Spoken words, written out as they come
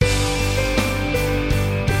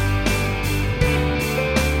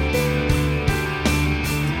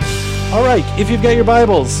All right, if you've got your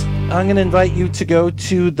Bibles, I'm going to invite you to go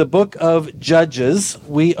to the book of Judges.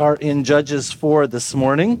 We are in Judges 4 this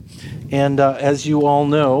morning. And as you all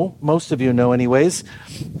know, most of you know anyways,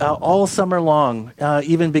 all summer long,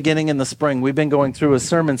 even beginning in the spring, we've been going through a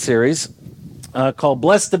sermon series called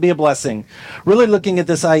Blessed to be a Blessing. Really looking at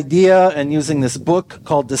this idea and using this book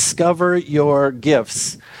called Discover Your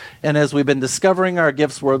Gifts. And as we've been discovering our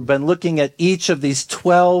gifts, we've been looking at each of these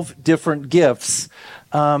 12 different gifts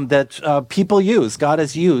that people use, God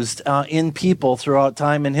has used in people throughout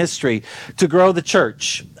time and history to grow the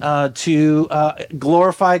church, to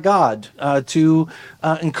glorify God, to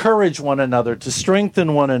encourage one another, to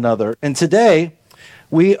strengthen one another. And today,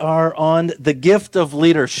 we are on the gift of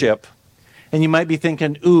leadership. And you might be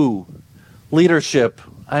thinking, ooh, leadership.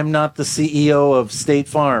 I'm not the CEO of State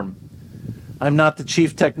Farm. I'm not the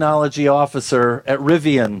chief technology officer at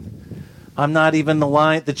Rivian. I'm not even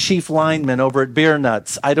the chief lineman over at Beer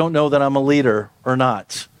Nuts. I don't know that I'm a leader or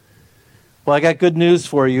not. Well, I got good news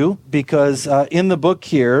for you because in the book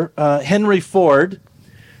here, Henry Ford,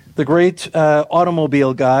 the great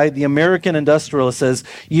automobile guy, the American industrialist, says,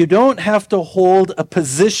 you don't have to hold a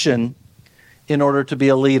position in order to be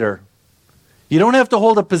a leader. You don't have to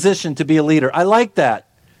hold a position to be a leader. I like that.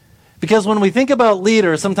 Because when we think about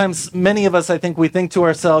leaders, sometimes many of us, I think, we think to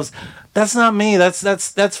ourselves, that's not me. That's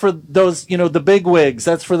for those, the bigwigs.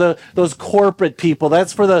 That's for those corporate people.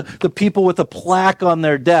 That's for the people with a plaque on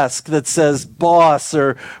their desk that says boss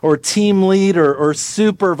or team leader or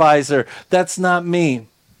supervisor. That's not me.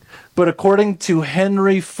 But according to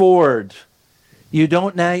Henry Ford, you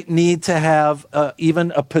don't need to have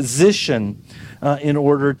even a position in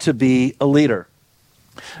order to be a leader.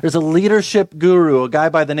 There's a leadership guru, a guy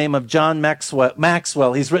by the name of John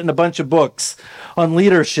Maxwell. He's written a bunch of books on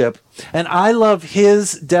leadership, and I love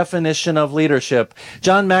his definition of leadership.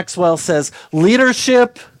 John Maxwell says,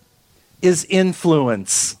 leadership is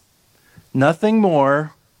influence, nothing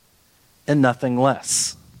more and nothing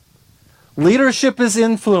less. Leadership is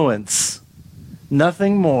influence,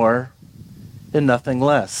 nothing more and nothing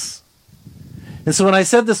less. And so when I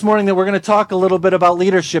said this morning that we're going to talk a little bit about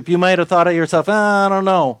leadership, you might have thought of yourself, I don't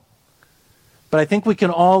know. But I think we can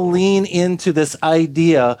all lean into this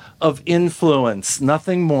idea of influence,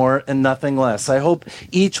 nothing more and nothing less. I hope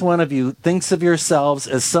each one of you thinks of yourselves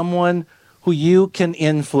as someone who you can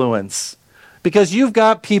influence. Because you've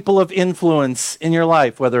got people of influence in your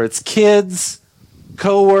life, whether it's kids,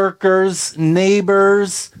 coworkers,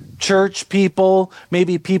 neighbors, church people,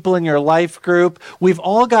 maybe people in your life group. We've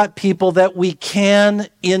all got people that we can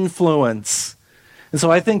influence. And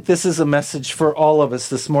so I think this is a message for all of us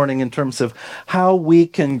this morning in terms of how we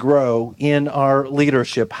can grow in our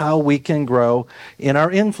leadership, how we can grow in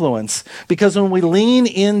our influence. Because when we lean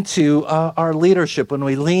into our leadership, when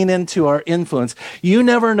we lean into our influence, you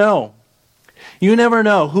never know. You never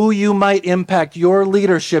know who you might impact, your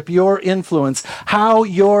leadership, your influence, how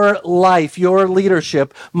your life, your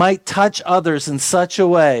leadership might touch others in such a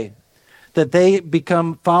way that they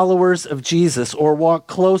become followers of Jesus or walk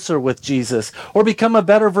closer with Jesus or become a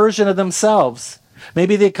better version of themselves.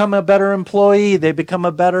 Maybe they become a better employee, they become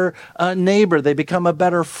a better neighbor, they become a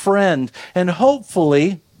better friend, and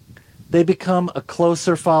hopefully they become a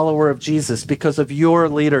closer follower of Jesus because of your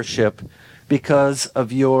leadership, because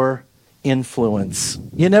of your influence.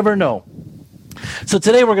 You never know. So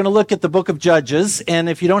today we're going to look at the book of Judges, and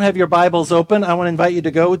if you don't have your Bibles open, I want to invite you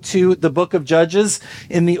to go to the book of Judges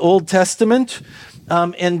in the Old Testament.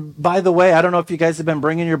 And by the way, I don't know if you guys have been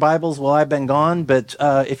bringing your Bibles while I've been gone, but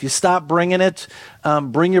if you stop bringing it,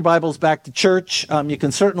 bring your Bibles back to church. You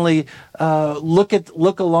can certainly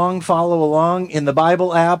look along, follow along in the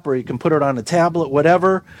Bible app, or you can put it on a tablet,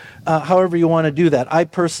 whatever, however you want to do that. I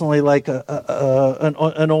personally like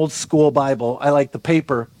an old school Bible. I like the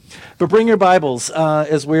paper. But bring your Bibles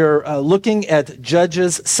as we're looking at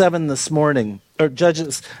Judges 7 this morning, or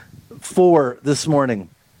Judges 4 this morning.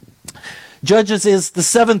 Judges is the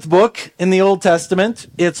seventh book in the Old Testament.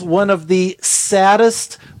 It's one of the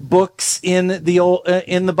saddest books in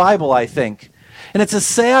the Bible, I think. And it's a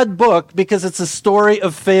sad book because it's a story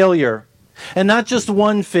of failure. And not just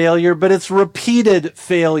one failure, but it's repeated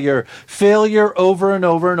failure. Failure over and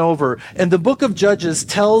over and over. And the book of Judges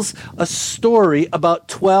tells a story about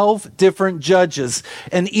 12 different judges.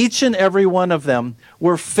 And each and every one of them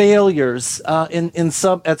were failures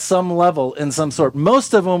at some level, in some sort.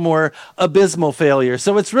 Most of them were abysmal failures.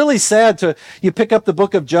 So it's really sad you pick up the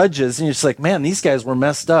book of Judges and you're just like, man, these guys were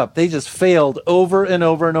messed up. They just failed over and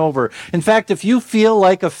over and over. In fact, if you feel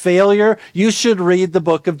like a failure, you should read the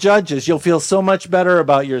book of Judges. You'll feel so much better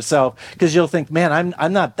about yourself because you'll think, man,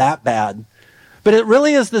 I'm not that bad. But it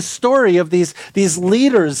really is the story of these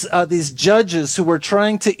leaders, these judges who were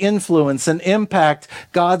trying to influence and impact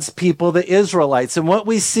God's people, the Israelites. And what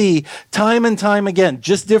we see time and time again,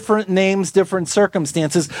 just different names, different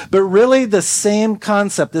circumstances, but really the same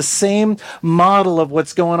concept, the same model of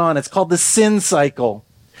what's going on. It's called the sin cycle.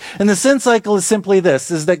 And the sin cycle is simply this,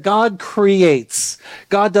 is that God creates.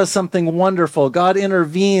 God does something wonderful. God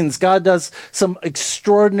intervenes. God does some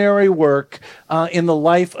extraordinary work in the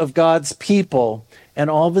life of God's people. And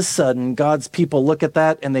all of a sudden, God's people look at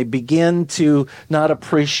that and they begin to not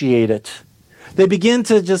appreciate it. They begin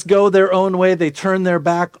to just go their own way. They turn their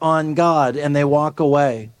back on God and they walk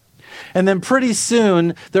away. And then pretty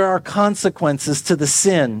soon, there are consequences to the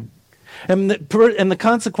sin. And the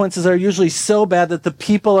consequences are usually so bad that the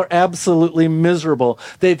people are absolutely miserable.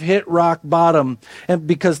 They've hit rock bottom and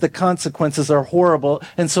because the consequences are horrible.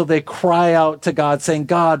 And so they cry out to God saying,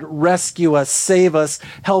 God, rescue us, save us,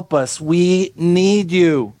 help us. We need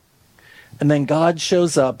you. And then God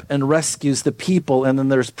shows up and rescues the people. And then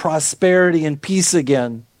there's prosperity and peace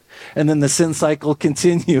again. And then the sin cycle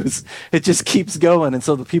continues. It just keeps going. And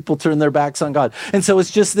so the people turn their backs on God. And so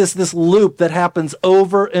it's just this loop that happens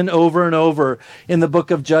over and over and over in the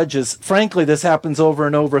book of Judges. Frankly, this happens over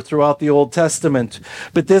and over throughout the Old Testament.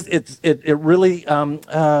 But it really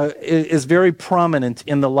is very prominent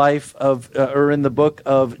in the life of, or in the book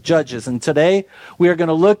of Judges. And today we are going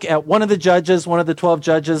to look at one of the judges, one of the 12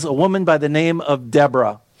 judges, a woman by the name of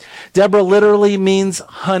Deborah. Deborah literally means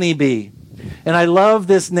honeybee. And I love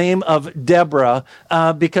this name of Deborah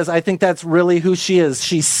because I think that's really who she is.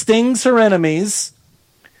 She stings her enemies,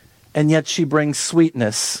 and yet she brings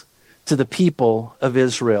sweetness to the people of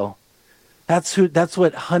Israel. That's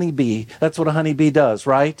what a honeybee does,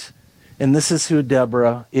 right? And this is who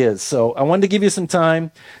Deborah is. So I wanted to give you some time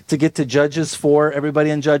to get to Judges 4. Everybody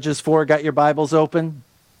in Judges 4 got your Bibles open?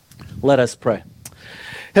 Let us pray.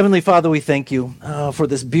 Heavenly Father, we thank you for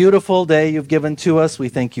this beautiful day you've given to us. We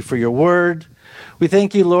thank you for your word. We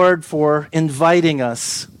thank you, Lord, for inviting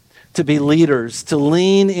us to be leaders, to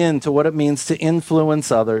lean into what it means to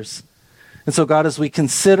influence others. And so, God, as we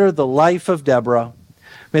consider the life of Deborah,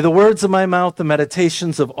 may the words of my mouth, the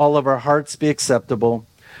meditations of all of our hearts be acceptable,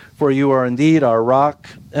 for you are indeed our rock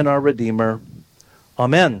and our Redeemer.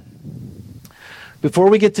 Amen.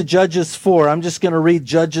 Before we get to Judges 4, I'm just going to read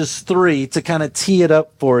Judges 3 to kind of tee it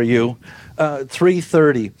up for you.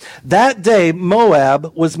 3:30. That day,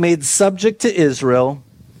 Moab was made subject to Israel,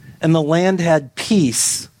 and the land had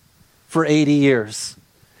peace for 80 years.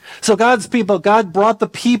 So God's people, God brought the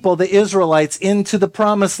people, the Israelites, into the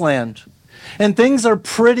promised land. And things are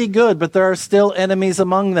pretty good, but there are still enemies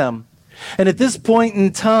among them. And at this point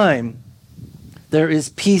in time, there is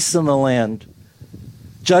peace in the land.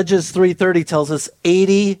 Judges 3:30 tells us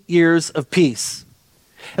 80 years of peace.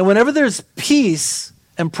 And whenever there's peace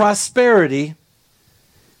and prosperity,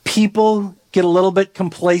 people get a little bit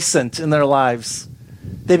complacent in their lives.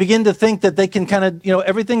 They begin to think that they can kind of,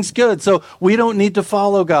 everything's good, so we don't need to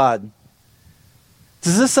follow God.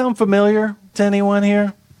 Does this sound familiar to anyone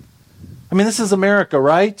here? I mean, this is America,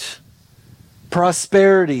 right?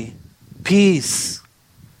 Prosperity, peace,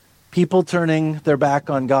 people turning their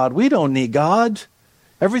back on God. We don't need God.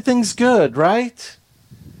 Everything's good, right?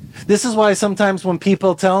 This is why sometimes when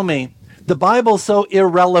people tell me, the Bible's so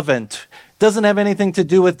irrelevant, doesn't have anything to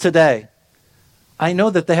do with today, I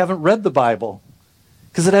know that they haven't read the Bible,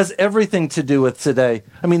 because it has everything to do with today.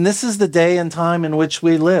 I mean, this is the day and time in which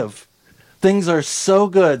we live. Things are so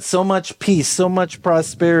good, so much peace, so much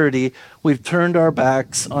prosperity, we've turned our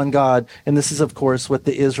backs on God. And this is, of course, what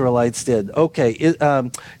the Israelites did. Okay,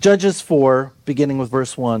 Judges 4, beginning with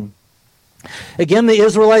verse 1. Again, the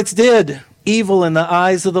Israelites did evil in the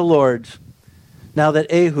eyes of the Lord, now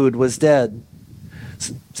that Ehud was dead.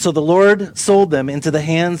 So the Lord sold them into the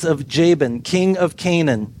hands of Jabin, king of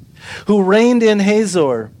Canaan, who reigned in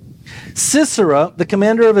Hazor. Sisera, the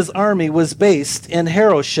commander of his army, was based in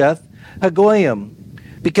Harosheth Hagoyim,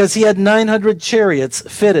 because he had 900 chariots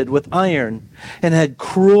fitted with iron, and had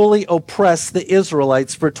cruelly oppressed the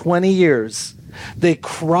Israelites for 20 years. They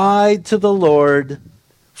cried to the Lord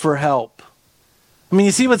for help. I mean,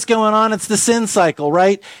 you see what's going on? It's the sin cycle,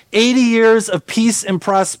 right? 80 years of peace and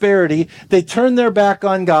prosperity. They turn their back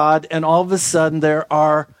on God, and all of a sudden there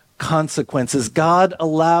are consequences. God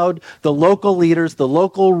allowed the local leaders, the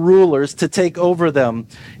local rulers, to take over them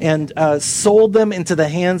and sold them into the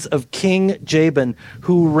hands of King Jabin,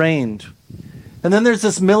 who reigned. And then there's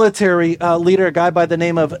this military leader, a guy by the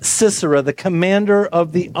name of Sisera, the commander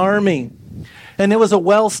of the army. And it was a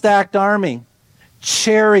well-stacked army.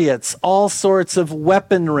 Chariots, all sorts of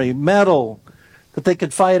weaponry, metal that they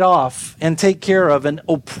could fight off and take care of and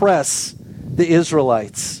oppress the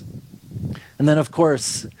Israelites. And then, of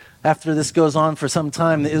course, after this goes on for some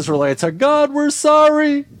time, the Israelites are, God, we're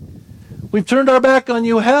sorry. We've turned our back on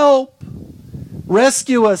you. Help.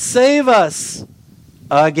 Rescue us. Save us.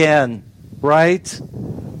 Again, right?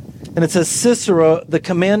 And it says Sisera, the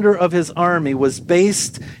commander of his army, was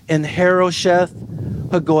based in Harosheth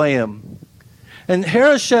Hagoyim. And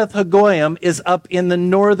Harosheth Hagoyim is up in the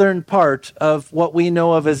northern part of what we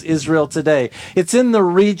know of as Israel today. It's in the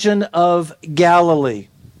region of Galilee.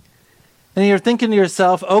 And you're thinking to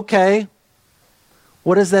yourself, okay,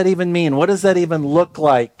 what does that even mean? What does that even look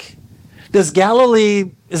like? Does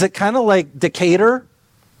Galilee, is it kind of like Decatur?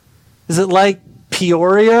 Is it like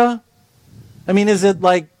Peoria? I mean, is it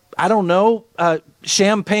like, I don't know,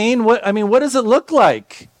 Champaign? What does it look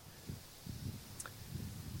like?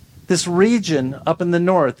 This region up in the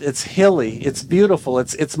north, it's hilly, it's beautiful.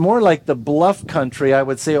 It's more like the bluff country, I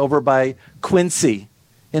would say, over by Quincy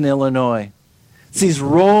in Illinois. It's these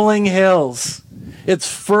rolling hills. It's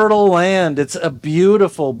fertile land. It's a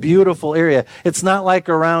beautiful, beautiful area. It's not like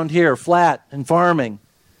around here, flat and farming.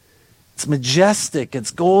 It's majestic.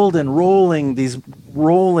 It's golden, rolling, these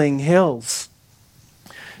rolling hills.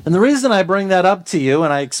 And the reason I bring that up to you,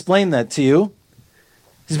 and I explain that to you,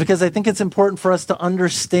 is because I think it's important for us to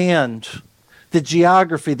understand the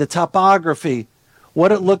geography, the topography,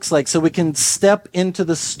 what it looks like, so we can step into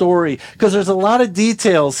the story. Because there's a lot of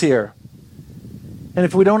details here. And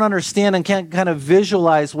if we don't understand and can't kind of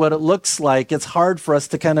visualize what it looks like, it's hard for us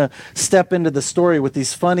to kind of step into the story with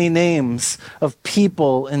these funny names of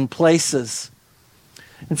people and places.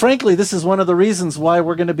 And frankly, this is one of the reasons why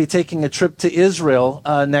we're going to be taking a trip to Israel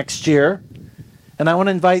next year. And I want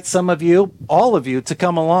to invite some of you, all of you, to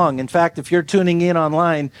come along. In fact, if you're tuning in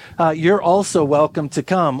online, you're also welcome to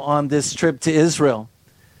come on this trip to Israel.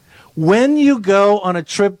 When you go on a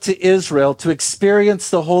trip to Israel to experience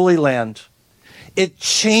the Holy Land, it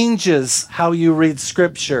changes how you read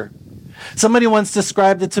Scripture. Somebody once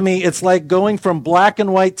described it to me, it's like going from black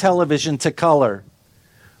and white television to color.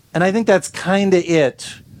 And I think that's kind of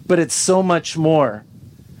it, but it's so much more.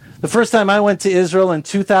 The first time I went to Israel in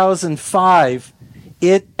 2005,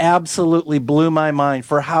 it absolutely blew my mind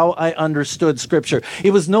for how I understood Scripture. It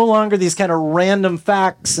was no longer these kind of random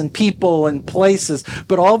facts and people and places,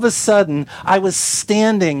 but all of a sudden I was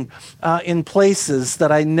standing in places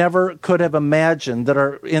that I never could have imagined that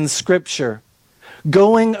are in Scripture.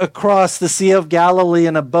 Going across the Sea of Galilee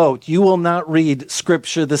in a boat, you will not read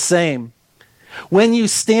Scripture the same. When you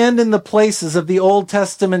stand in the places of the Old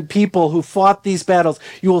Testament people who fought these battles,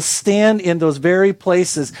 you will stand in those very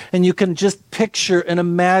places and you can just picture and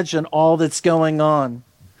imagine all that's going on.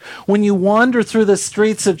 When you wander through the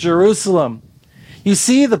streets of Jerusalem, you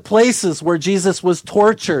see the places where Jesus was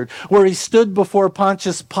tortured, where he stood before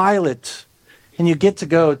Pontius Pilate, and you get to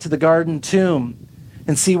go to the garden tomb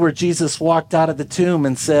and see where Jesus walked out of the tomb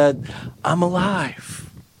and said, I'm alive.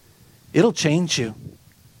 It'll change you.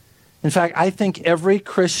 In fact, I think every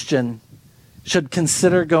Christian should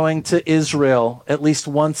consider going to Israel at least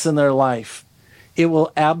once in their life. It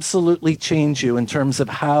will absolutely change you in terms of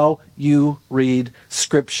how you read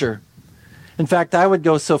Scripture. In fact, I would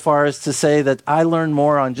go so far as to say that I learned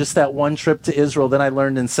more on just that one trip to Israel than I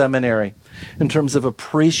learned in seminary in terms of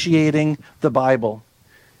appreciating the Bible.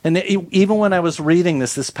 And even when I was reading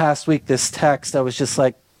this past week, this text, I was just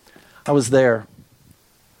like, I was there.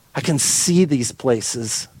 I can see these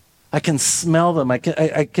places. I can smell them. I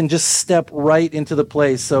can just step right into the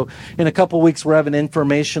place. So in a couple weeks, we're having an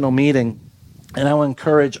informational meeting. And I will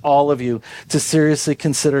encourage all of you to seriously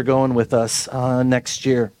consider going with us next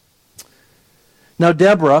year. Now,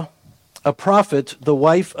 Deborah, a prophet, the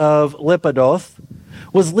wife of Lapidoth,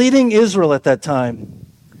 was leading Israel at that time.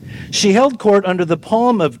 She held court under the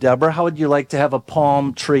palm of Deborah. How would you like to have a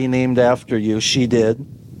palm tree named after you? She did.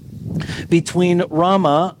 Between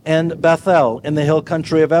Ramah and Bethel in the hill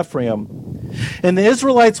country of Ephraim. And the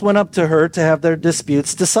Israelites went up to her to have their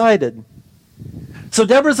disputes decided. So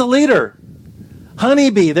Deborah's a leader.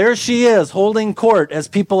 Honeybee, there she is, holding court as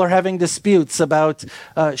people are having disputes about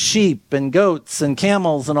sheep and goats and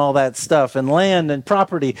camels and all that stuff, and land and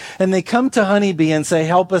property. And they come to Honeybee and say,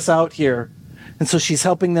 help us out here. And so she's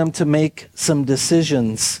helping them to make some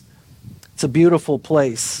decisions. It's a beautiful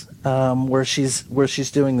place where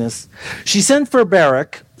she's doing this. She sent for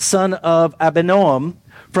Barak, son of Abinoam,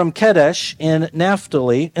 from Kedesh in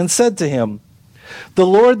Naphtali, and said to him, the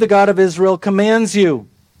Lord, the God of Israel, commands you,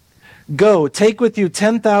 go, take with you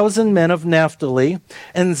 10,000 men of Naphtali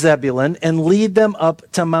and Zebulun, and lead them up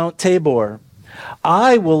to Mount Tabor.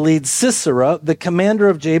 I will lead Sisera, the commander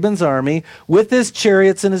of Jabin's army, with his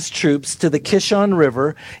chariots and his troops to the Kishon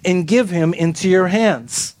River, and give him into your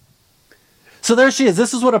hands. So there she is.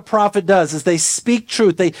 This is what a prophet does, is they speak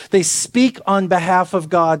truth. They speak on behalf of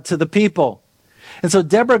God to the people. And so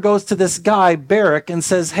Deborah goes to this guy, Barak, and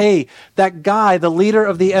says, hey, that guy, the leader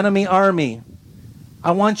of the enemy army,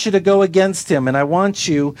 I want you to go against him, and I want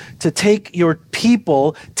you to take your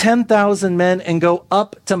people, 10,000 men, and go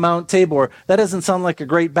up to Mount Tabor. That doesn't sound like a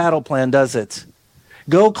great battle plan, does it?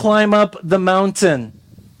 Go climb up the mountain.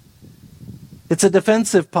 It's a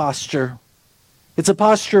defensive posture. It's a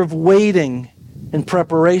posture of waiting and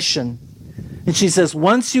preparation. And she says,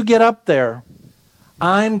 once you get up there,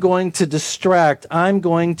 I'm going to distract. I'm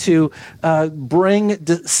going to bring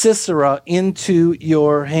Sisera into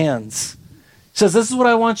your hands. She says, this is what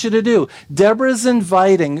I want you to do. Deborah's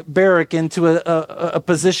inviting Barak into a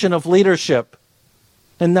position of leadership.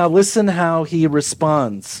 And now listen how he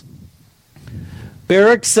responds.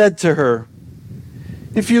 Barak said to her,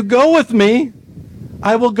 if you go with me,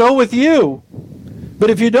 I will go with you. But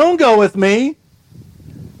if you don't go with me,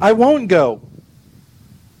 I won't go.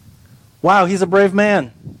 Wow, he's a brave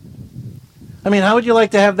man. I mean, how would you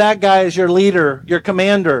like to have that guy as your leader, your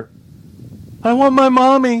commander? I want my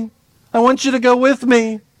mommy. I want you to go with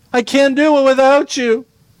me. I can't do it without you.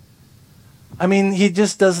 I mean, he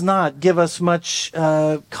just does not give us much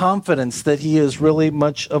confidence that he is really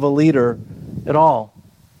much of a leader at all.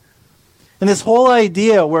 And this whole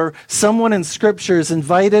idea where someone in Scripture is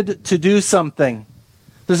invited to do something,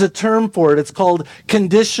 there's a term for it. It's called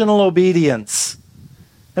conditional obedience.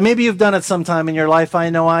 And maybe you've done it sometime in your life. I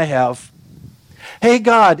know I have. Hey,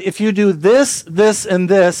 God, if you do this, this, and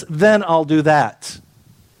this, then I'll do that.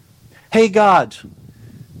 Hey, God,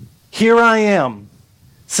 here I am.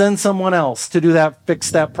 Send someone else to do that,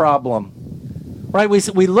 fix that problem. Right?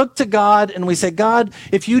 We look to God and we say, God,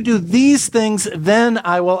 if you do these things, then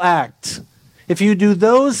I will act. If you do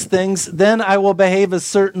those things, then I will behave a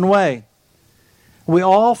certain way. We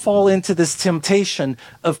all fall into this temptation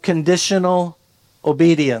of conditional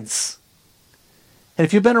obedience. And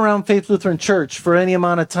if you've been around Faith Lutheran Church for any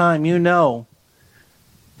amount of time, you know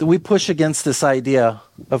that we push against this idea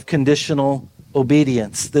of conditional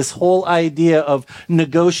obedience, this whole idea of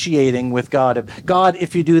negotiating with God. God,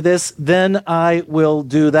 if you do this, then I will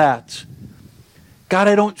do that. God,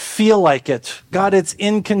 I don't feel like it. God, it's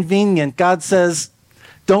inconvenient. God says,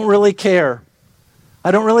 don't really care.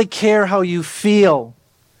 I don't really care how you feel.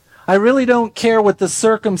 I really don't care what the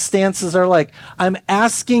circumstances are like. I'm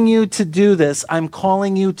asking you to do this. I'm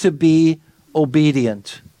calling you to be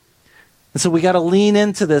obedient. And so we got to lean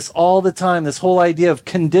into this all the time, this whole idea of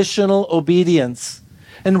conditional obedience,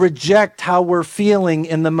 and reject how we're feeling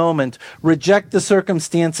in the moment. Reject the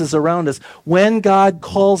circumstances around us. When God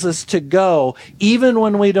calls us to go, even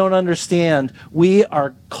when we don't understand, we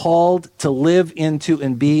are called to live into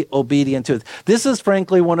and be obedient to it. This is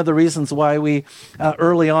frankly one of the reasons why we,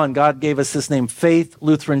 early on, God gave us this name, Faith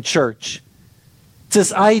Lutheran Church. It's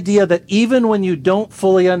this idea that even when you don't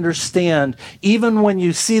fully understand, even when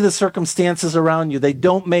you see the circumstances around you, they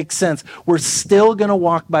don't make sense, we're still going to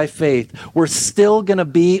walk by faith. We're still going to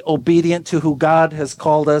be obedient to who God has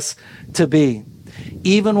called us to be.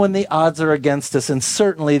 Even when the odds are against us, and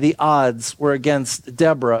certainly the odds were against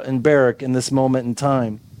Deborah and Barak in this moment in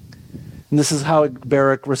time. And this is how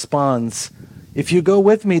Barak responds. If you go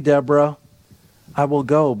with me, Deborah, I will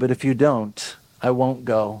go, but if you don't, I won't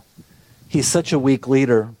go. He's such a weak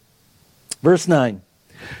leader. Verse 9.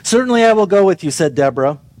 Certainly I will go with you, said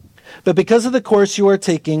Deborah, but because of the course you are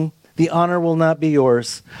taking, the honor will not be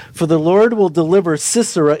yours, for the Lord will deliver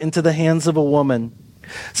Sisera into the hands of a woman.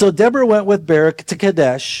 So Deborah went with Barak to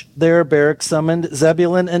Kadesh. There Barak summoned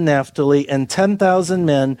Zebulun and Naphtali, and 10,000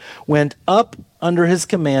 men went up under his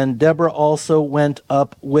command. Deborah also went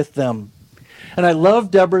up with them. And I love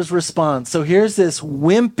Deborah's response. So here's this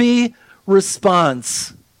wimpy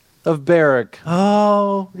response of Barak.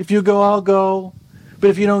 Oh, if you go, I'll go.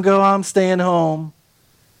 But if you don't go, I'm staying home.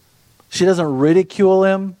 She doesn't ridicule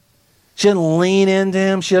him. She doesn't lean into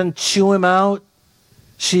him. She doesn't chew him out.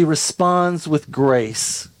 She responds with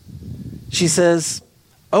grace. She says,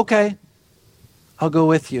 okay, I'll go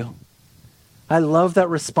with you. I love that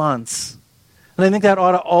response. And I think that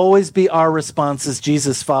ought to always be our response as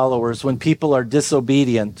Jesus followers when people are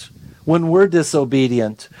disobedient. When we're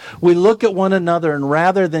disobedient, we look at one another, and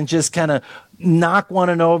rather than just kind of knock one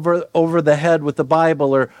another over the head with the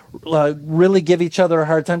Bible or really give each other a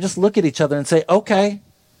hard time, just look at each other and say, okay.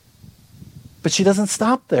 But she doesn't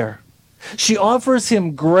stop there. She offers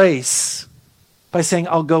him grace by saying,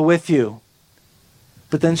 I'll go with you.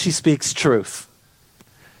 But then she speaks truth.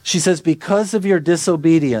 She says, because of your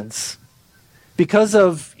disobedience, because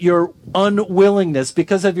of your unwillingness,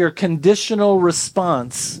 because of your conditional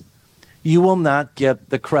response, you will not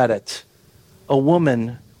get the credit. a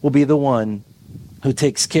woman will be the one who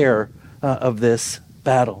takes care of this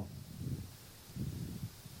battle.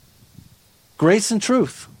 Grace and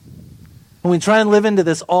truth. And we try and live into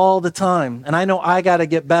this all the time. And I know I got to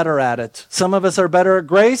get better at it. Some of us are better at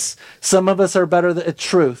grace. Some of us are better at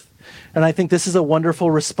truth. And I think this is a wonderful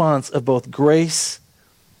response of both grace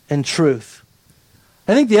and truth.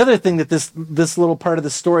 I think the other thing that this little part of the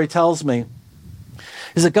story tells me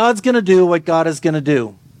is that God's going to do what God is going to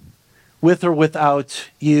do, with or without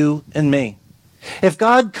you and me. If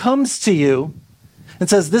God comes to you and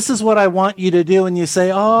says, this is what I want you to do, and you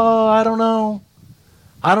say, oh, I don't know.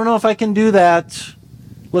 I don't know if I can do that.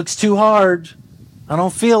 Looks too hard. I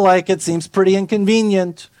don't feel like it. Seems pretty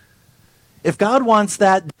inconvenient. If God wants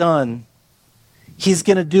that done, he's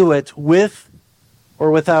going to do it with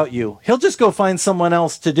or without you. He'll just go find someone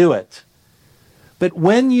else to do it. But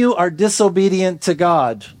when you are disobedient to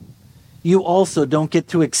God, you also don't get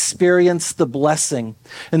to experience the blessing.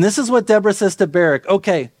 And this is what Deborah says to Barak.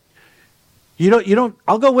 Okay, you don't,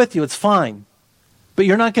 I'll go with you. It's fine. But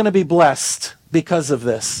you're not going to be blessed because of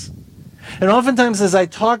this. And oftentimes as I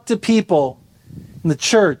talk to people in the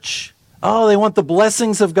church, they want the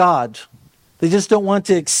blessings of God. They just don't want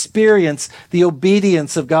to experience the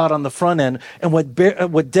obedience of God on the front end. And what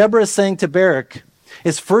Deborah is saying to Barak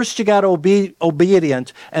is first you got to be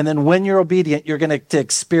obedient, and then when you're obedient, you're going to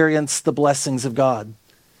experience the blessings of God.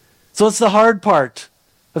 So it's the hard part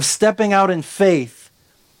of stepping out in faith,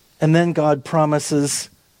 and then God promises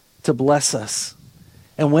to bless us.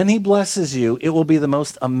 And when he blesses you, it will be the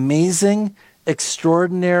most amazing,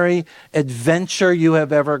 extraordinary adventure you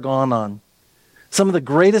have ever gone on. Some of the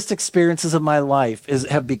greatest experiences of my life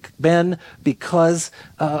have been because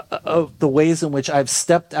of the ways in which I've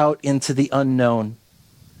stepped out into the unknown.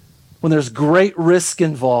 When there's great risk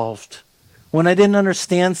involved. When I didn't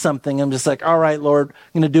understand something, I'm just like, all right, Lord,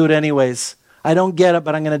 I'm going to do it anyways. I don't get it,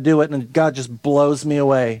 but I'm going to do it. And God just blows me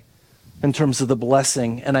away in terms of the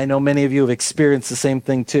blessing. And I know many of you have experienced the same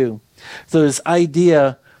thing too. So this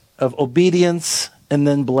idea of obedience and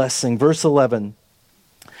then blessing. Verse 11.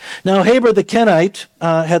 Now Heber the Kenite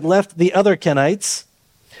had left the other Kenites,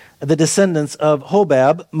 the descendants of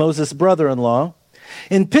Hobab, Moses' brother-in-law,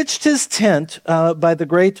 and pitched his tent by the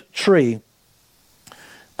great tree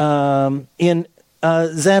in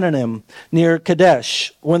Zananim near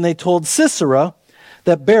Kadesh, when they told Sisera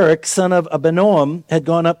that Barak, son of Abinoam, had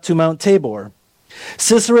gone up to Mount Tabor.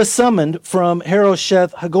 Sisera summoned from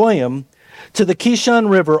Harosheth Hagoyim to the Kishon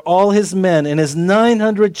River all his men and his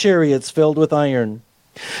 900 chariots filled with iron.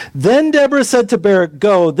 Then Deborah said to Barak,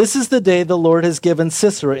 go, this is the day the Lord has given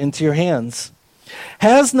Sisera into your hands.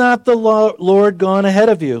 Has not the Lord gone ahead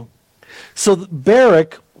of you? So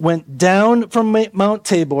Barak went down from Mount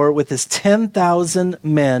Tabor with his 10,000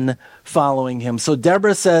 men following him. So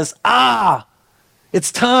Deborah says,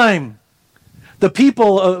 it's time. The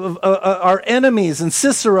people are enemies, and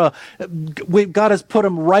Sisera, God has put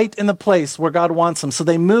them right in the place where God wants them. So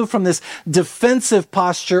they move from this defensive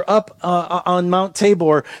posture up on Mount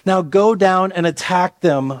Tabor. Now go down and attack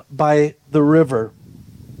them by the river.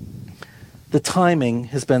 The timing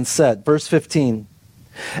has been set. Verse 15.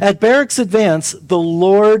 At Barak's advance, the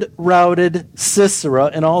Lord routed Sisera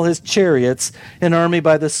and all his chariots and army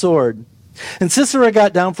by the sword. And Sisera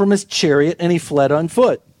got down from his chariot and he fled on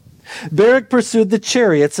foot. Barak pursued the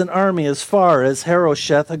chariots and army as far as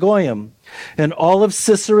Harosheth Hagoyim, and all of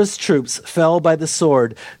Sisera's troops fell by the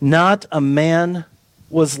sword. Not a man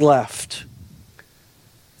was left.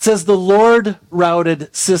 It says the Lord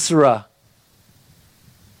routed Sisera.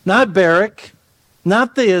 Not Barak,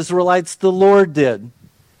 not the Israelites, the Lord did.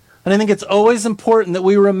 And I think it's always important that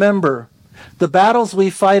we remember the battles we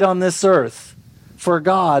fight on this earth for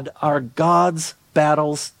God are God's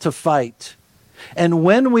battles to fight. And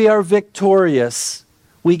when we are victorious,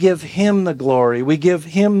 we give him the glory. We give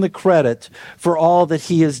him the credit for all that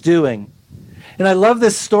he is doing. And I love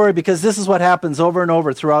this story because this is what happens over and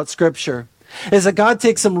over throughout Scripture, is that God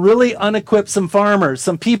takes some really unequipped, some farmers,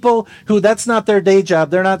 some people who that's not their day job.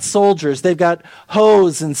 They're not soldiers. They've got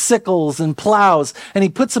hoes and sickles and plows. And he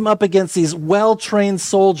puts them up against these well-trained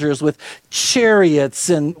soldiers with chariots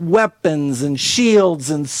and weapons and shields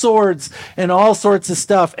and swords and all sorts of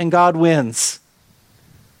stuff. And God wins.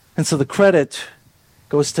 And so the credit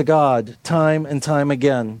goes to God time and time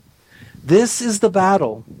again. This is the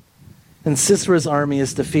battle. And Sisera's army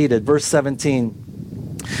is defeated. Verse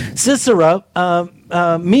 17. Sisera,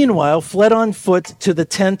 meanwhile, fled on foot to the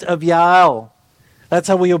tent of Yael. That's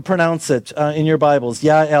how we would pronounce it in your Bibles,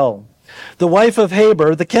 Yael, the wife of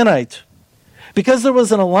Heber the Kenite, because there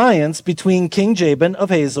was an alliance between King Jabin of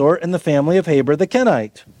Hazor and the family of Heber the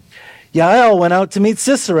Kenite. Yael went out to meet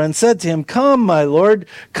Sisera and said to him, "Come, my lord,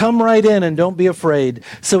 come right in and don't be afraid."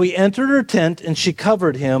 So he entered her tent and she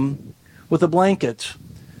covered him with a blanket.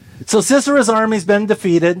 So Sisera's army's been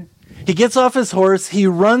defeated. He gets off his horse, he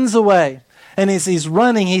runs away. And as he's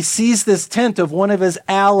running, he sees this tent of one of his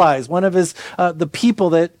allies, one of his the people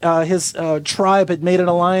that his tribe had made an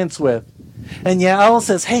alliance with. And Yael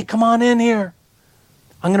says, "Hey, come on in here.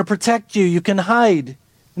 I'm going to protect you. You can hide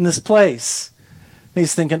in this place." And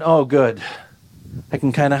he's thinking, "Oh, good. I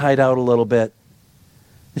can kind of hide out a little bit."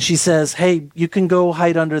 And she says, "Hey, you can go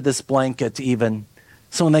hide under this blanket even.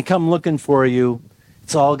 So when they come looking for you,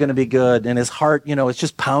 it's all going to be good." And his heart, it's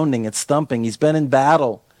just pounding. It's thumping. He's been in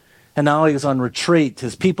battle. And now he's on retreat.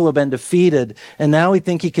 His people have been defeated. And now he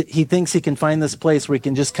thinks he can find this place where he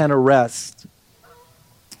can just kind of rest.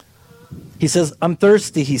 He says, "I'm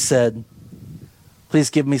thirsty," he said. "Please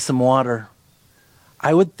give me some water."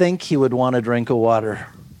 I would think he would want a drink of water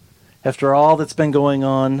after all that's been going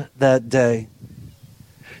on that day.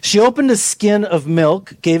 She opened a skin of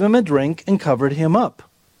milk, gave him a drink, and covered him up.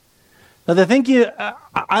 Now,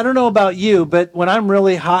 I don't know about you, but when I'm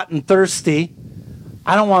really hot and thirsty,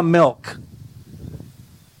 I don't want milk.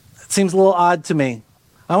 It seems a little odd to me.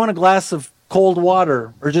 I want a glass of cold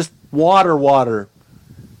water or just water.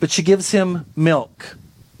 But she gives him milk.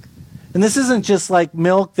 And this isn't just like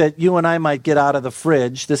milk that you and I might get out of the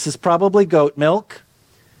fridge. This is probably goat milk.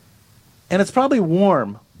 And it's probably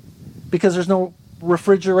warm because there's no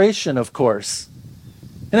refrigeration, of course.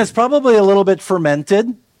 And it's probably a little bit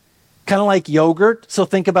fermented, kind of like yogurt. So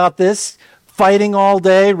think about this. Fighting all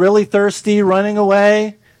day, really thirsty, running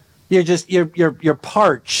away. You're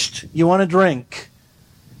parched. You want a drink.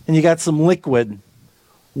 And you got some liquid.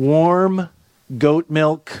 Warm goat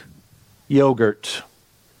milk yogurt.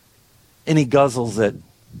 And he guzzles it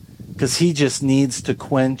because he just needs to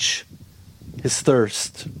quench his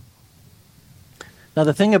thirst. Now,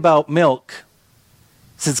 the thing about milk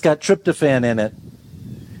is it's got tryptophan in it.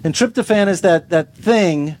 And tryptophan is that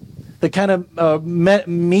thing that kind of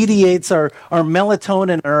mediates our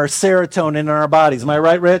melatonin and our serotonin in our bodies. Am I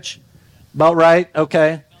right, Rich? About right?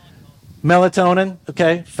 Okay. Melatonin?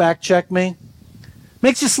 Okay. Fact check me.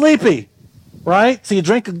 Makes you sleepy, right? So you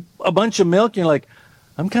drink a bunch of milk and you're like,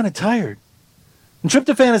 "I'm kind of tired." And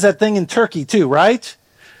tryptophan is that thing in turkey too, right?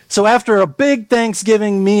 So after a big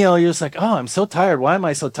Thanksgiving meal, you're just like, "Oh, I'm so tired. Why am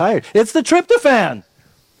I so tired?" It's the tryptophan.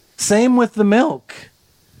 Same with the milk.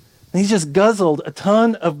 And he just guzzled a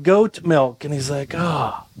ton of goat milk. And he's like,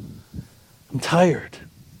 "Oh, I'm tired."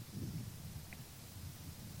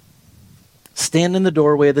 "Stand in the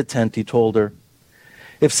doorway of the tent," he told her.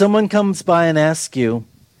 "If someone comes by and asks you,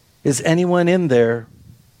 'Is anyone in there?'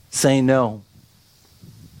 say no."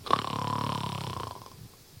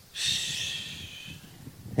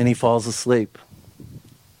 And he falls asleep.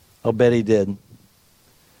 I'll bet he did.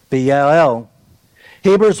 But Yael,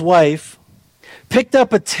 Heber's wife, picked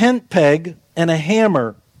up a tent peg and a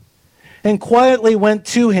hammer and quietly went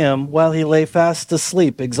to him while he lay fast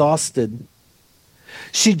asleep, exhausted.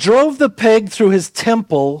 She drove the peg through his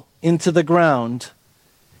temple into the ground,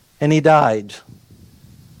 and he died.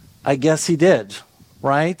 I guess he did,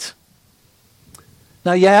 right?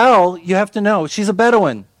 Now, Yael, you have to know, she's a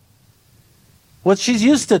Bedouin. Well, she's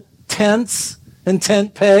used to tents and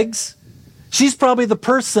tent pegs. She's probably the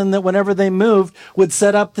person that whenever they moved would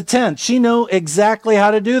set up the tent. She knew exactly how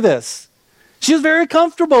to do this. She was very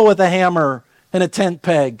comfortable with a hammer and a tent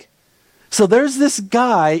peg. So there's this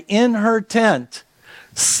guy in her tent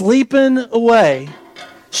sleeping away.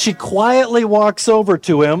 She quietly walks over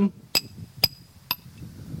to him,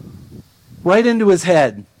 right into his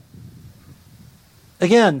head.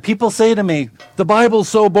 Again, people say to me, "The Bible's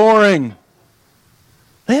so boring."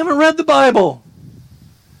 They haven't read the Bible.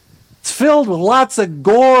 It's filled with lots of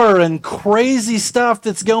gore and crazy stuff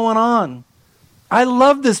that's going on. I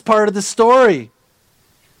love this part of the story.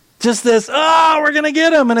 Just this, we're going to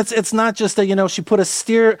get him. And it's not just that, she put a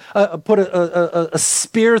spear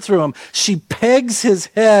through him. She pegs his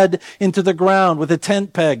head into the ground with a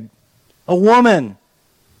tent peg. A woman. Isn't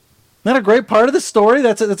that a great part of the story?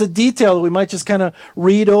 That's a detail that we might just kind of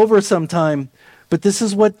read over sometime. But this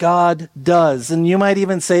is what God does. And you might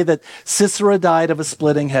even say that Sisera died of a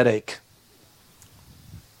splitting headache.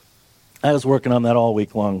 I was working on that all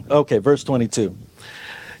week long. Okay, verse 22.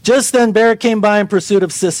 Just then Barak came by in pursuit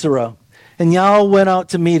of Sisera, and Yael went out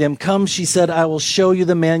to meet him. "Come," she said, "I will show you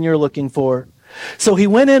the man you're looking for." So he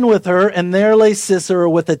went in with her, and there lay Sisera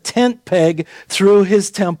with a tent peg through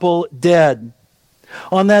his temple, dead.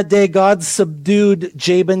 On that day, God subdued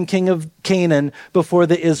Jabin, king of Canaan, before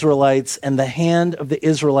the Israelites, and the hand of the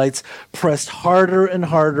Israelites pressed harder and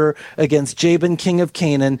harder against Jabin, king of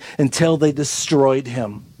Canaan, until they destroyed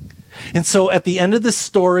him. And so at the end of the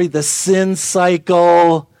story, the sin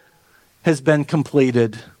cycle has been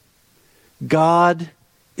completed. God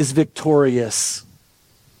is victorious.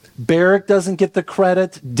 Barak doesn't get the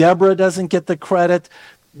credit. Deborah doesn't get the credit.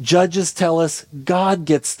 Judges tell us God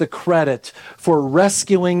gets the credit for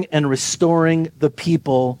rescuing and restoring the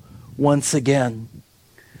people once again.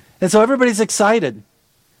 And so everybody's excited.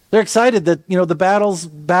 They're excited that, the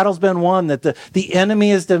battle's been won, that the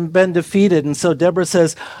enemy has been defeated. And so Deborah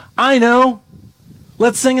says, I know,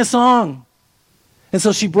 let's sing a song. And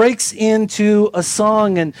so she breaks into a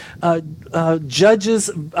song, and Judges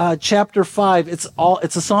chapter 5, it's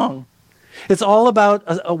a song. It's all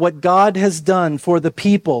about what God has done for the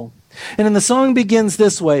people. And then the song begins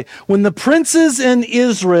this way: when the princes in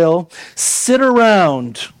Israel sit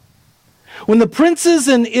around, when the princes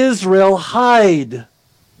in Israel hide,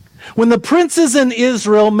 when the princes in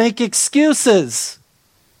Israel make excuses,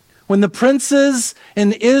 when the princes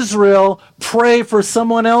in Israel pray for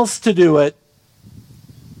someone else to do it.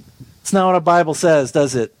 It's not what the Bible says,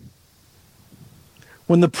 does it?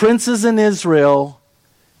 When the princes in Israel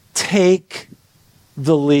take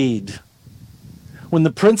the lead. When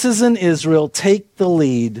the princes in Israel take the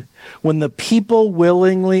lead, when the people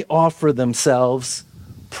willingly offer themselves,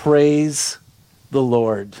 praise the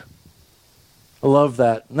Lord. I love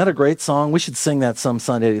that. Isn't that a great song? We should sing that some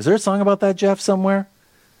Sunday. Is there a song about that, Jeff, somewhere?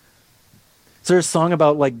 Is there a song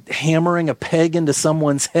about like hammering a peg into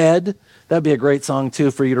someone's head? That'd be a great song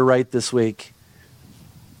too for you to write this week.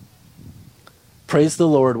 Praise the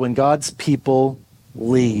Lord when God's people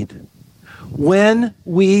lead. When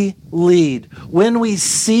we lead, when we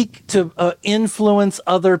seek to influence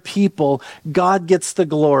other people, God gets the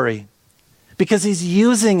glory. Because he's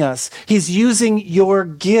using us. He's using your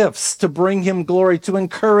gifts to bring him glory, to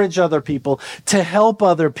encourage other people, to help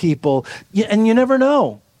other people. And you never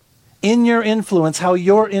know, in your influence, how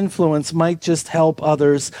your influence might just help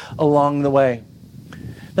others along the way.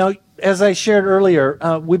 Now, as I shared earlier,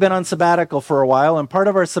 we've been on sabbatical for a while, and part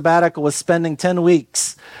of our sabbatical was spending 10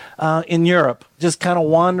 weeks in Europe, just kind of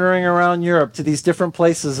wandering around Europe to these different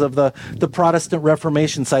places of the Protestant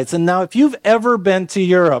Reformation sites. And now, if you've ever been to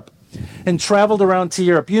Europe and traveled around to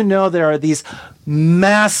Europe, you know there are these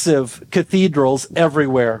massive cathedrals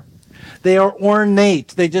everywhere. They are ornate.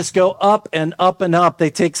 They just go up and up and up. They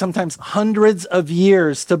take sometimes hundreds of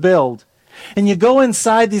years to build. And you go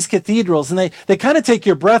inside these cathedrals, and they kind of take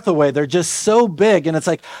your breath away. They're just so big. And it's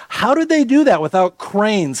like, how did they do that without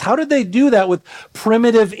cranes? How did they do that with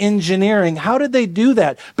primitive engineering? How did they do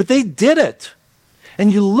that? But they did it.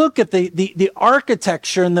 And you look at the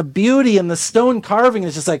architecture and the beauty and the stone carving,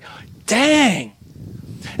 it's just like, dang.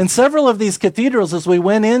 And several of these cathedrals, as we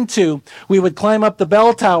went into, we would climb up the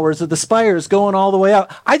bell towers or the spires going all the way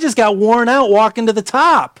out. I just got worn out walking to the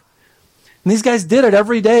top. And these guys did it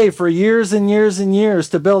every day for years and years and years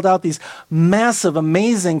to build out these massive,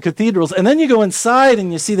 amazing cathedrals. And then you go inside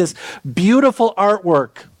and you see this beautiful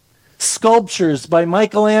artwork, sculptures by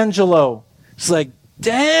Michelangelo. It's like,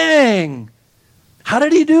 dang, how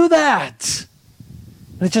did he do that?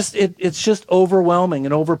 And it's just overwhelming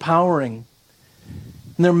and overpowering.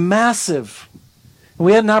 And they're massive. And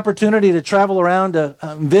we had an opportunity to travel around to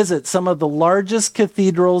visit some of the largest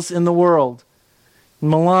cathedrals in the world.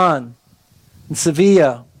 Milan, in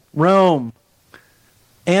Sevilla, Rome,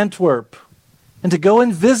 Antwerp, and to go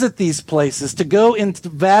and visit these places, to go into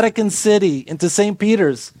Vatican City, into St.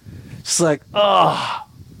 Peter's. It's like,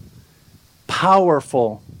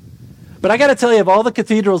 powerful. But I got to tell you, of all the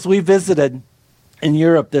cathedrals we visited in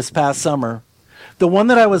Europe this past summer, the one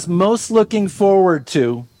that I was most looking forward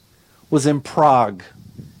to was in Prague,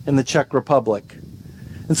 in the Czech Republic.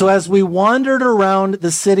 And so as we wandered around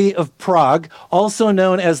the city of Prague, also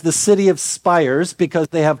known as the City of Spires, because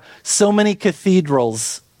they have so many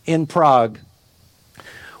cathedrals in Prague,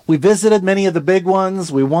 we visited many of the big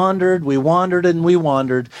ones. We wandered, and we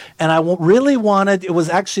wandered. And I really wanted, it was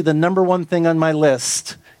actually the number one thing on my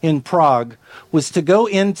list in Prague, was to go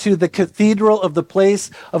into the cathedral of the place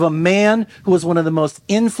of a man who was one of the most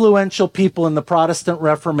influential people in the Protestant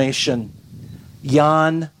Reformation,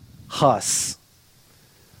 Jan Hus.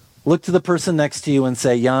 Look to the person next to you and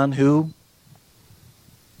say, Jan who?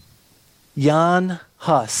 Jan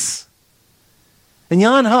Hus. And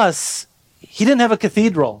Jan Hus, he didn't have a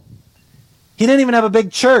cathedral. He didn't even have a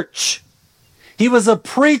big church. He was a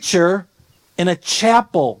preacher in a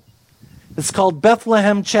chapel. It's called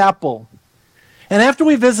Bethlehem Chapel. And after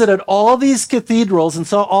we visited all these cathedrals and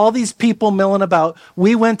saw all these people milling about,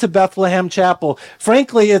 we went to Bethlehem Chapel.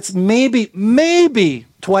 Frankly, it's maybe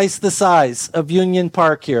twice the size of Union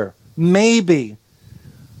Park here. Maybe.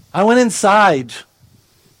 I went inside.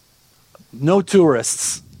 No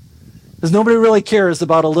tourists. Because nobody really cares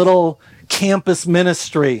about a little campus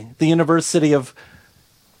ministry, the University of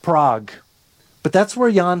Prague. But that's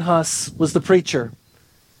where Jan Hus was the preacher.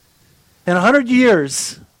 And 100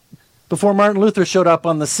 years before Martin Luther showed up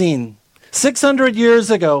on the scene, 600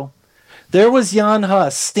 years ago, there was Jan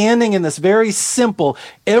Hus standing in this very simple,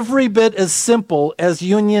 every bit as simple as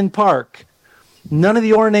Union Park. None of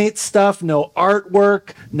the ornate stuff, no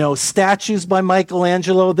artwork, no statues by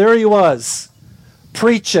Michelangelo. There he was,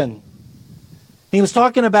 preaching. He was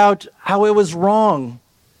talking about how it was wrong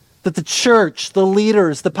that the church, the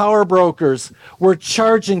leaders, the power brokers were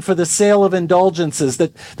charging for the sale of indulgences,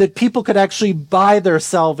 that people could actually buy their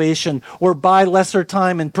salvation or buy lesser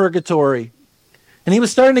time in purgatory. And he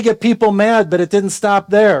was starting to get people mad, but it didn't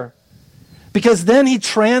stop there. Because then he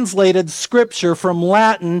translated scripture from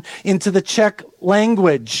Latin into the Czech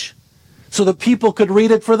language so that people could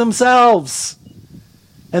read it for themselves.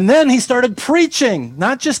 And then he started preaching,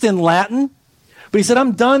 not just in Latin, but he said,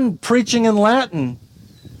 I'm done preaching in Latin.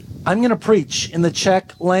 I'm going to preach in the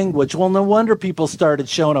Czech language. Well, no wonder people started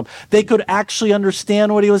showing up. They could actually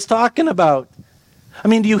understand what he was talking about. I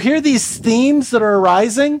mean, do you hear these themes that are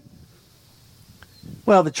arising?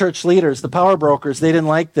 Well, the church leaders, the power brokers, they didn't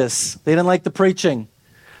like this. They didn't like the preaching.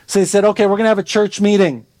 So they said, okay, we're going to have a church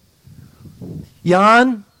meeting.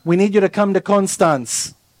 Jan, we need you to come to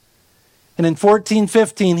Konstanz. And in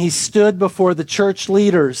 1415, he stood before the church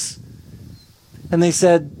leaders. And they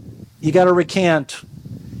said, you got to recant.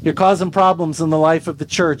 You're causing problems in the life of the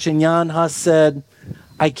church. And Jan Hus said,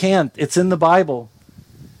 I can't. It's in the Bible.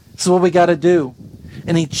 This is what we got to do.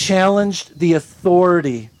 And he challenged the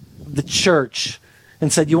authority of the church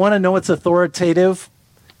and said, you want to know what's authoritative?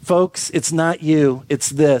 Folks, it's not you. It's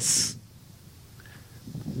this.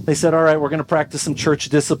 They said, all right, we're going to practice some church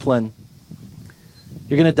discipline.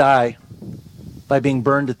 You're going to die by being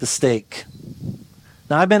burned at the stake.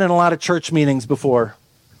 Now, I've been in a lot of church meetings before.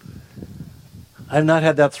 I've not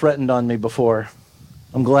had that threatened on me before.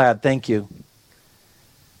 I'm glad. Thank you.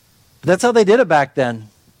 But that's how they did it back then.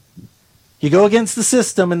 You go against the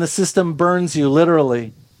system, and the system burns you,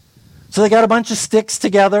 literally. So they got a bunch of sticks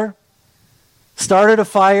together, started a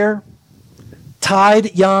fire,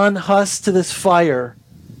 tied Jan Hus to this fire.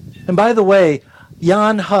 And by the way,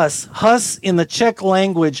 Jan Hus, Hus in the Czech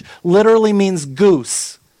language literally means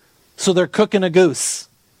goose. So they're cooking a goose.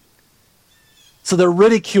 So they're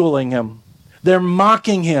ridiculing him. They're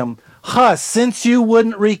mocking him. Hus, since you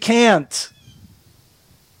wouldn't recant,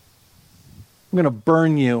 I'm going to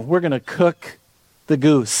burn you. We're going to cook the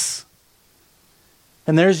goose.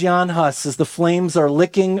 And there's Jan Hus as the flames are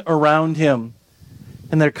licking around him.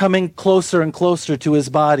 And they're coming closer and closer to his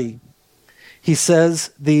body. He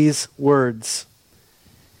says these words.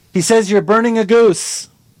 He says, you're burning a goose,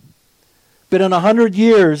 but in 100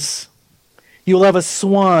 years, you'll have a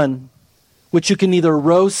swan, which you can neither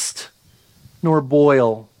roast nor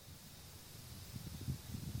boil.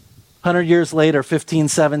 100 years later,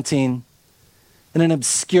 1517, in an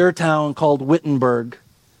obscure town called Wittenberg,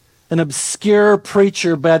 an obscure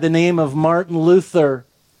preacher by the name of Martin Luther,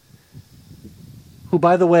 who,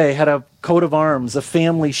 by the way, had a coat of arms, a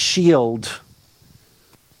family shield,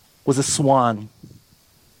 was a swan,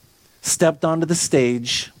 stepped onto the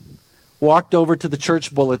stage, walked over to the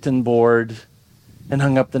church bulletin board, and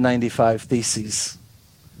hung up the 95 Theses.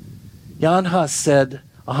 Jan Hus said,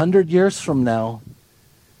 100 years from now,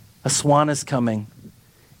 a swan is coming,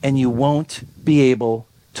 and you won't be able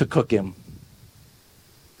to cook him.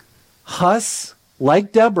 Hus,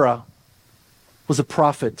 like Deborah, was a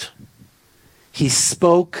prophet. He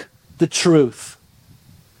spoke the truth.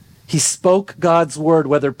 He spoke God's word,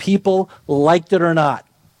 whether people liked it or not.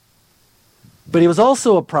 But he was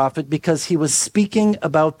also a prophet because he was speaking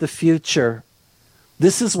about the future.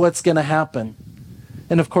 This is what's going to happen.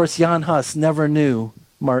 And of course, Jan Hus never knew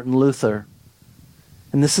Martin Luther.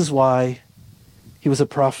 And this is why he was a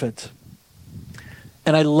prophet.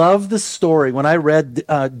 And I love the story. When I read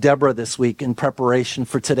Deborah this week in preparation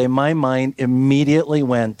for today, my mind immediately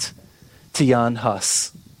went to Jan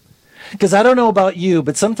Hus. Because I don't know about you,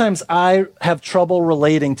 but sometimes I have trouble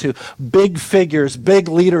relating to big figures, big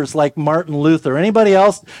leaders like Martin Luther. Anybody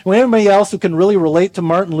else who can really relate to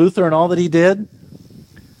Martin Luther and all that he did?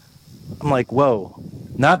 I'm like, whoa,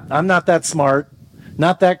 I'm not that smart,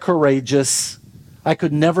 not that courageous. I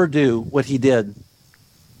could never do what he did.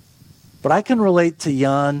 But I can relate to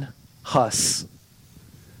Jan Hus.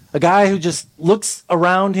 A guy who just looks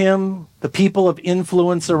around him, the people of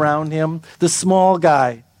influence around him, the small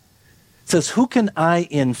guy, says, who can I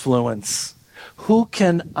influence? Who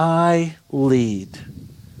can I lead?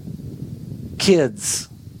 Kids,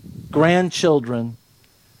 grandchildren,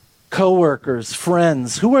 coworkers,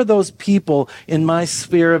 friends. Who are those people in my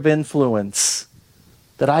sphere of influence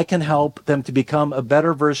that I can help them to become a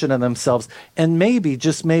better version of themselves and maybe,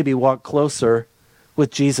 just maybe, walk closer with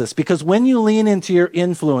Jesus? Because when you lean into your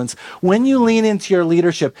influence, when you lean into your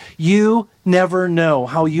leadership, you never know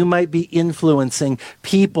how you might be influencing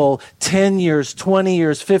people 10 years, 20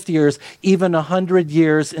 years, 50 years, even 100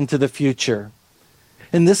 years into the future.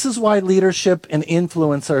 And this is why leadership and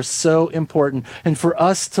influence are so important. And for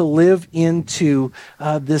us to live into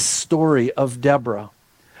this story of Deborah,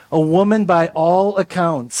 a woman by all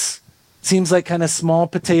accounts, seems like kind of small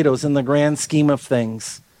potatoes in the grand scheme of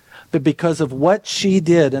things. But because of what she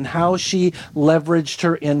did and how she leveraged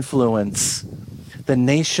her influence, the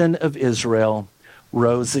nation of Israel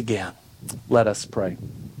rose again. Let us pray.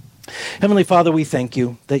 Heavenly Father, we thank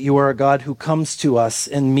you that you are a God who comes to us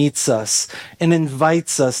and meets us and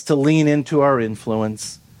invites us to lean into our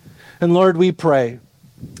influence. And Lord, we pray,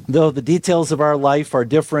 though the details of our life are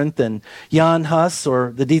different than Jan Hus,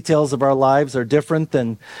 or the details of our lives are different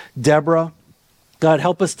than Deborah, God,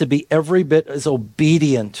 help us to be every bit as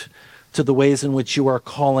obedient to the ways in which you are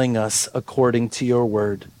calling us according to your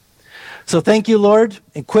word. So thank you, Lord.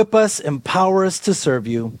 Equip us, empower us to serve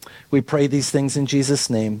you. We pray these things in Jesus'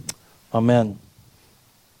 name. Amen.